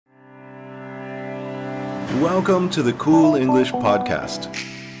Welcome to the Cool English Podcast,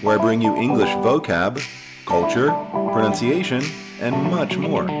 where I bring you English vocab, culture, pronunciation, and much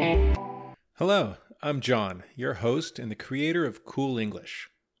more. Hello, I'm John, your host and the creator of Cool English.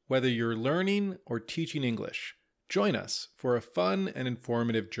 Whether you're learning or teaching English, join us for a fun and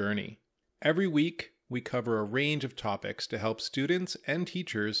informative journey. Every week, we cover a range of topics to help students and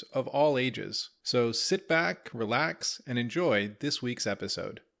teachers of all ages. So sit back, relax, and enjoy this week's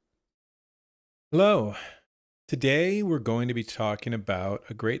episode. Hello. Today, we're going to be talking about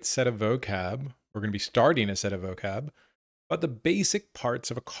a great set of vocab. We're going to be starting a set of vocab about the basic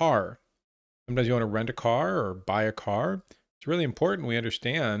parts of a car. Sometimes you want to rent a car or buy a car. It's really important we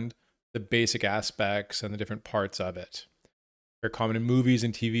understand the basic aspects and the different parts of it. They're common in movies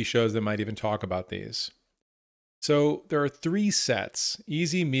and TV shows that might even talk about these. So there are 3 sets,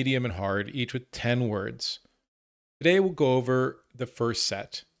 easy, medium, and hard, each with 10 words. Today we'll go over the first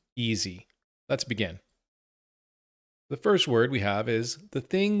set, easy. Let's begin. The first word we have is the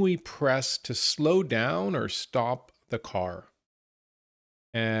thing we press to slow down or stop the car.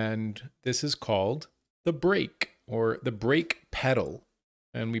 And this is called the brake or the brake pedal.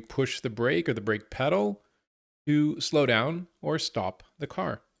 And we push the brake or the brake pedal to slow down or stop the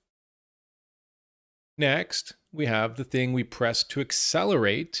car. Next, we have the thing we press to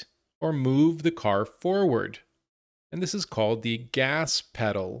accelerate or move the car forward. And this is called the gas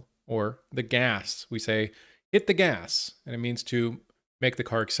pedal or the gas. We say, hit the gas, and it means to make the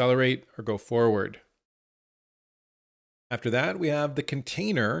car accelerate or go forward. After that, we have the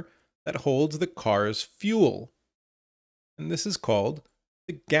container that holds the car's fuel. And this is called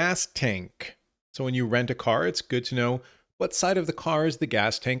the gas tank. So when you rent a car, it's good to know what side of the car is the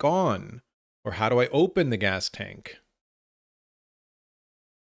gas tank on, or how do I open the gas tank?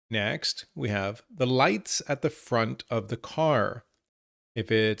 Next, we have the lights at the front of the car. If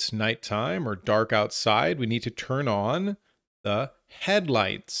it's nighttime or dark outside, we need to turn on the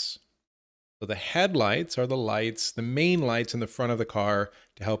headlights. So the headlights are the lights, the main lights in the front of the car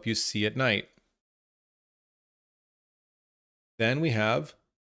to help you see at night. Then we have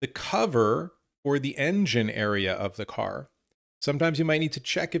the cover for the engine area of the car. Sometimes you might need to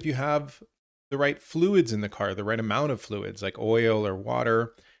check if you have the right fluids in the car, the right amount of fluids like oil or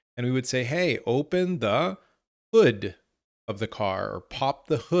water. And we would say, hey, open the hood of the car or pop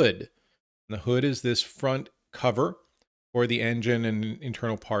the hood. And the hood is this front cover for the engine and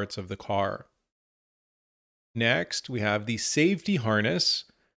internal parts of the car. Next, we have the safety harness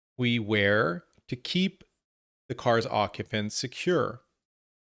we wear to keep the car's occupants secure.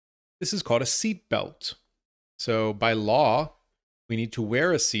 This is called a seat belt. So by law, we need to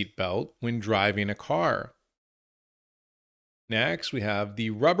wear a seat belt when driving a car. Next, we have the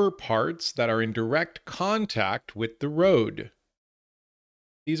rubber parts that are in direct contact with the road.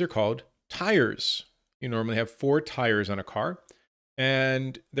 These are called tires. You normally have 4 tires on a car,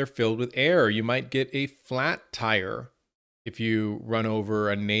 and they're filled with air. You might get a flat tire if you run over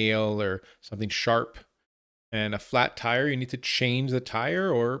a nail or something sharp. And a flat tire, you need to change the tire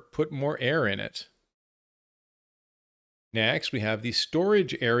or put more air in it. Next, we have the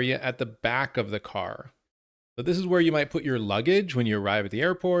storage area at the back of the car. So this is where you might put your luggage when you arrive at the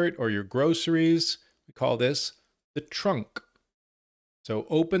airport or your groceries. We call this the trunk. So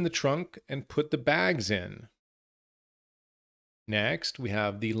open the trunk and put the bags in. Next, we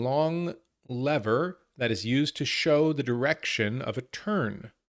have the long lever that is used to show the direction of a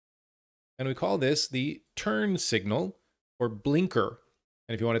turn. And we call this the turn signal or blinker.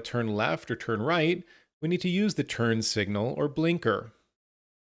 And if you want to turn left or turn right, we need to use the turn signal or blinker.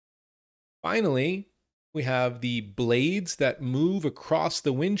 Finally, we have the blades that move across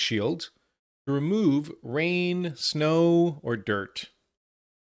the windshield to remove rain, snow, or dirt.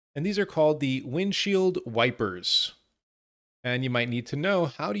 And these are called the windshield wipers. And you might need to know,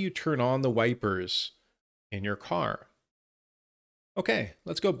 how do you turn on the wipers in your car? Okay,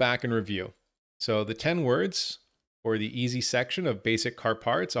 let's go back and review. So the 10 words for the easy section of basic car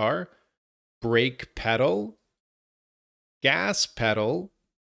parts are brake pedal, gas pedal,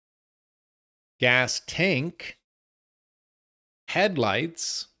 gas tank,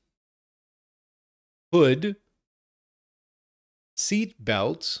 headlights, hood, seat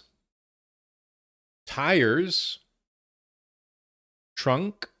belt, tires,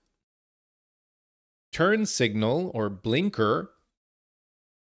 trunk, turn signal or blinker,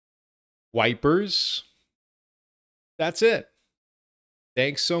 wipers. That's it.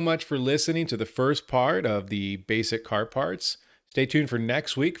 Thanks so much for listening to the first part of the basic car parts. Stay tuned for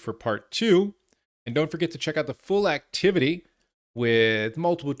next week for part 2. And don't forget to check out the full activity with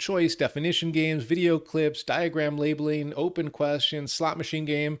multiple choice definition games, video clips, diagram labeling, open questions, slot machine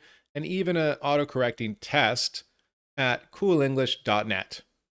game, and even an autocorrecting test at coolenglish.net.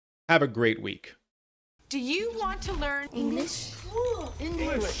 Have a great week. Do you want to learn English? Cool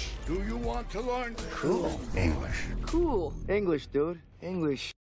English. Do you want to learn Cool English? Cool English, dude. English.